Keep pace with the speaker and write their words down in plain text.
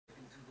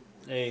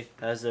Hey,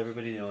 how's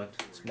everybody doing?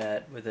 It's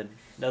Matt with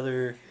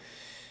another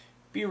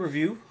beer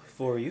review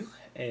for you,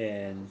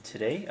 and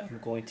today I'm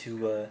going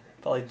to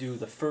probably do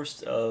the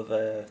first of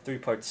a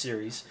three-part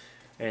series,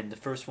 and the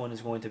first one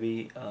is going to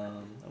be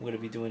I'm going to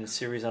be doing a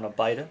series on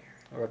Abita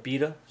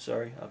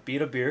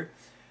beer.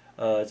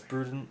 It's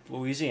brewed in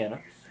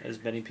Louisiana,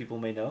 as many people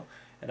may know,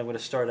 and I'm going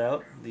to start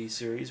out the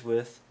series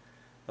with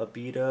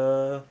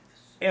Abita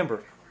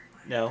Amber.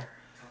 Now,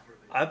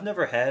 I've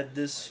never had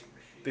this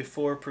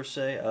before per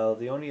se.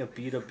 The only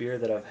Abita beer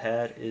that I've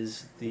had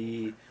is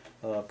the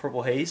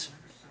Purple Haze,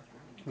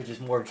 which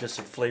is more of just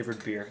a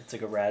flavored beer. It's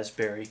like a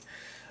raspberry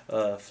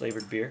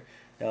flavored beer.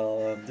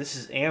 Now, this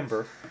is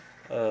Amber.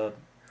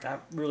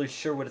 Not really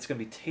sure what it's going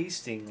to be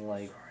tasting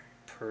like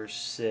per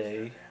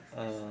se.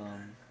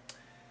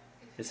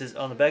 It says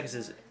on the back. It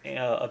says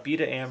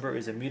Abita Amber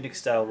is a Munich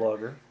style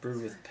lager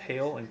brewed with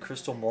pale and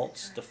crystal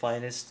malts, the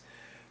finest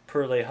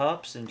Perle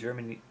hops and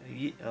German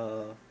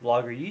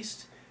lager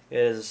yeast. It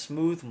has a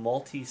smooth,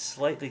 malty,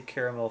 slightly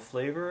caramel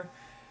flavor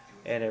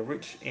and a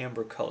rich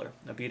amber color.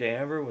 Abita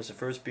Amber was the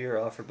first beer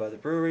offered by the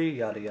brewery.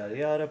 Yada yada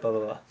yada. Blah blah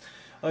blah.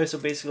 Alright, so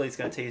basically it's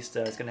gonna taste.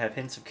 It's gonna have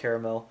hints of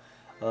caramel.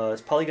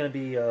 It's probably gonna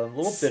be a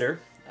little bitter.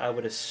 I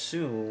would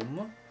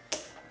assume.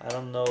 I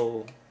don't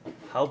know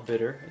how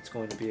bitter it's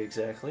going to be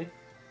exactly,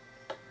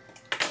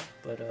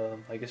 but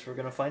I guess we're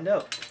gonna find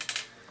out.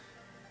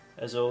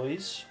 As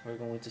always, we're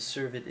going to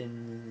serve it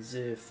in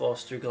the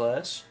Foster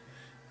glass.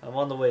 I'm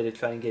on the way to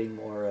try and getting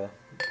more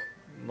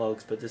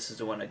mugs, but this is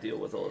the one I deal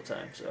with all the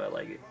time, so I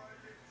like it.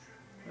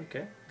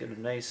 Okay, get a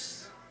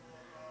nice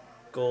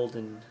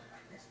golden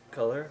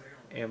color,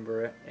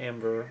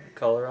 amber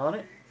color on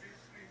it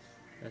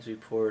as we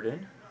pour it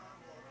in.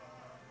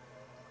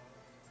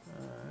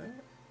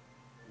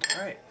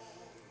 Alright.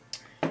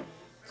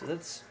 So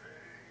that's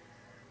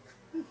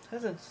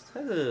has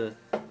a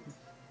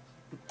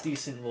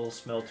decent little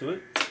smell to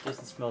it.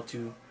 Doesn't smell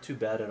too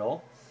bad at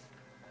all.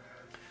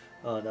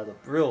 Now the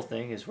real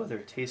thing is whether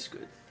it tastes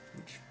good,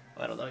 which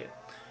I don't know yet.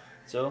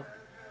 So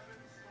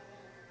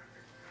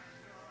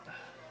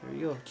there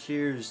you go.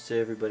 Cheers to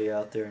everybody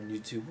out there in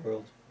YouTube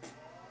world.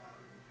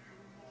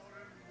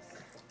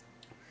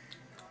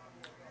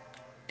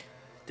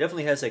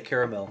 Definitely has that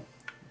caramel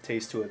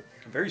taste to it.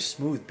 A very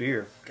smooth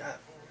beer. God,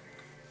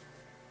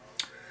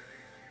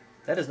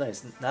 that is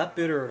nice. Not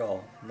bitter at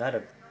all.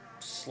 Not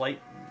slight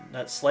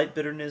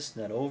bitterness,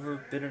 not over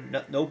bitter,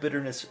 no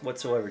bitterness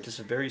whatsoever. Just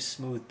a very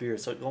smooth beer.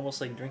 So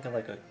almost like drinking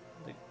like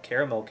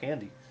caramel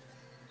candy.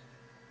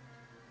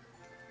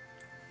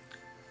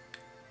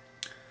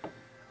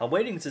 I'm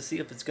waiting to see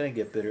if it's gonna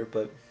get bitter,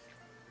 but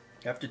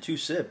after 2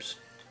 sips,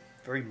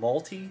 very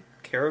malty,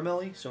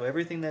 caramelly. So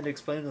everything that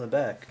explained in the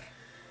back,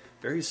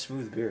 very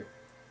smooth beer.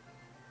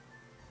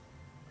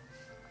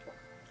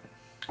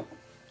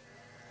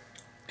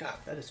 God,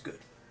 that is good.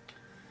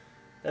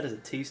 That is a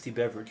tasty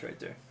beverage right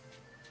there.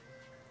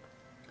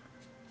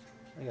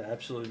 I got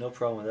absolutely no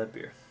problem with that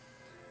beer.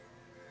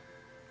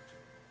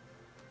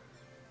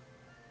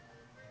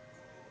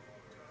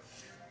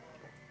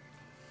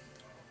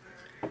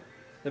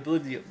 I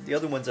believe the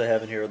other ones I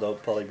have in here, though, I'll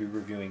probably be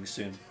reviewing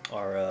soon,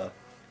 are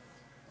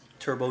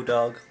Turbo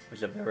Dog,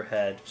 which I've never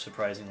had,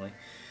 surprisingly.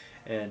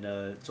 And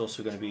it's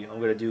also going to be, I'm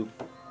going to do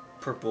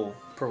Purple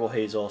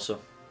Haze also.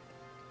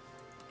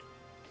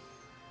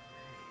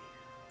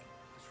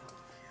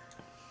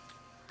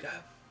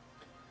 God.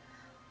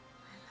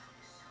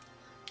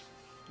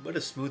 What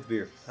a smooth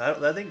beer.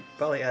 I think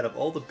probably out of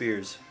all the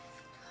beers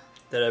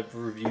that I've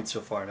reviewed so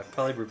far, and I've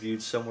probably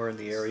reviewed somewhere in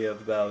the area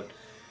of about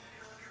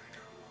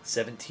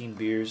 17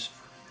 beers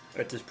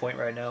at this point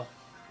right now.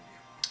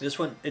 This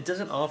one, it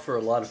doesn't offer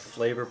a lot of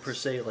flavor per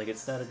se. Like,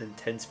 it's not an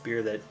intense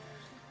beer that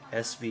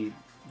has to be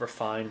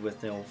refined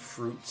with,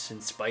 fruits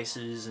and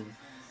spices and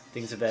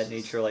things of that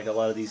nature, like a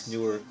lot of these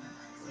newer,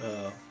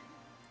 I'm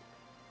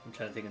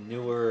trying to think of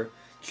newer,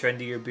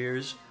 trendier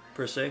beers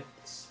per se.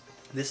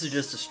 This is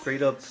just a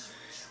straight up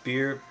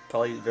beer,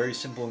 probably very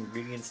simple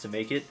ingredients to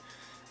make it,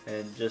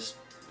 and just,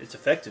 it's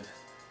effective.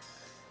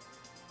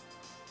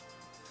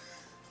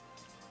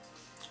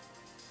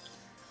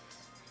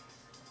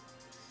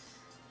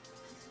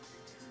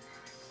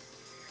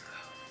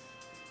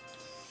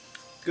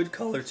 Good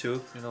color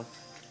too,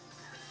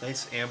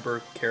 nice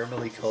amber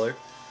caramelly color.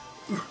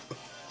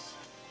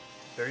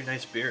 Very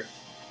nice beer.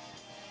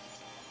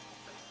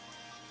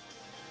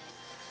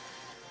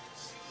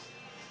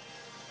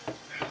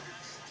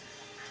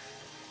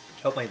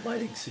 I hope my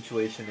lighting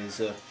situation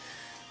is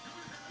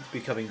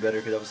becoming better,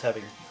 because I was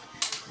having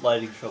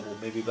lighting trouble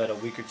maybe about a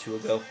week or 2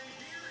 ago,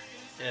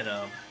 and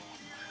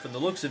from the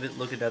looks of it,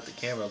 looking at the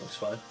camera, it looks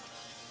fine.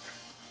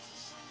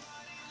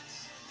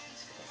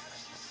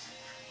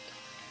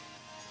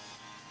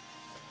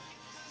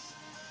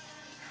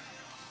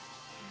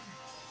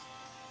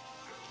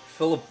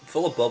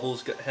 Full of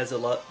bubbles, has a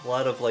lot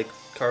of like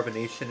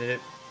carbonation in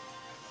it.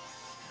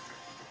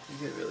 You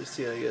can't really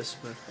see it, I guess,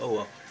 but oh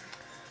well.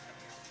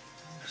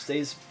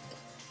 Stays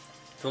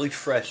really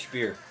fresh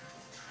beer.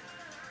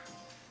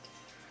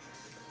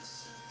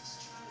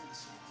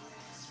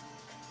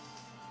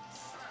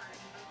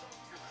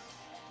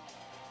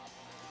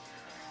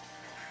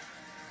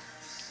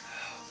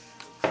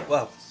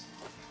 Wow.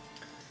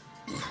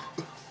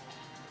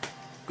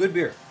 Good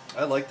beer.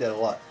 I like that a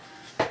lot.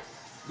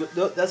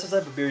 That's the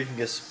type of beer you can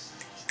just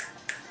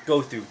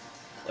go through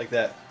like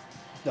that.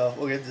 No,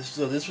 okay.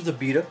 So this was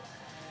Abita.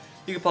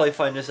 You can probably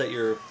find this at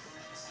your.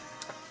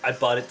 I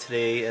bought it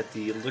today at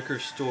the liquor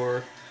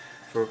store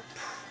for,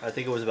 I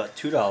think it was about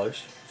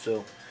 $2.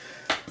 So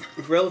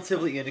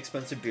relatively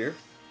inexpensive beer.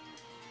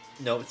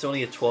 No, it's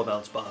only a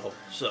 12-ounce bottle,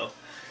 so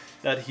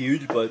not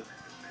huge, but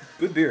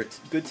good beer. It's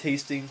good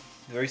tasting,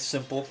 very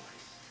simple.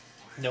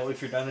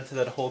 If you're not into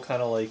that whole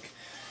kind of like,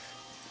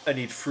 I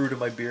need fruit in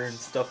my beer and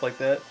stuff like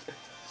that,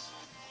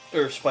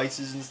 or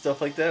spices and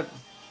stuff like that,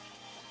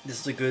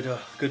 this is a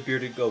good beer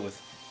to go with.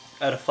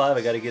 Out of 5,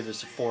 I got to give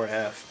this a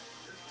 4.5.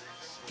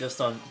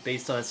 Just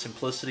based on its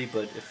simplicity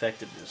but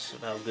effectiveness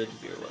of how good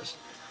the beer was.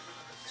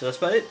 So that's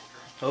about it.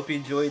 I hope you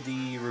enjoyed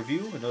the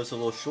review. I know it's a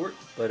little short,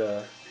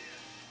 but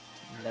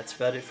that's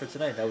about it for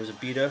tonight. That was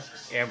Abita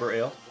Amber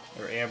Ale,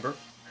 or Amber,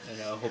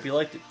 and I hope you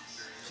liked it.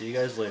 See you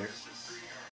guys later.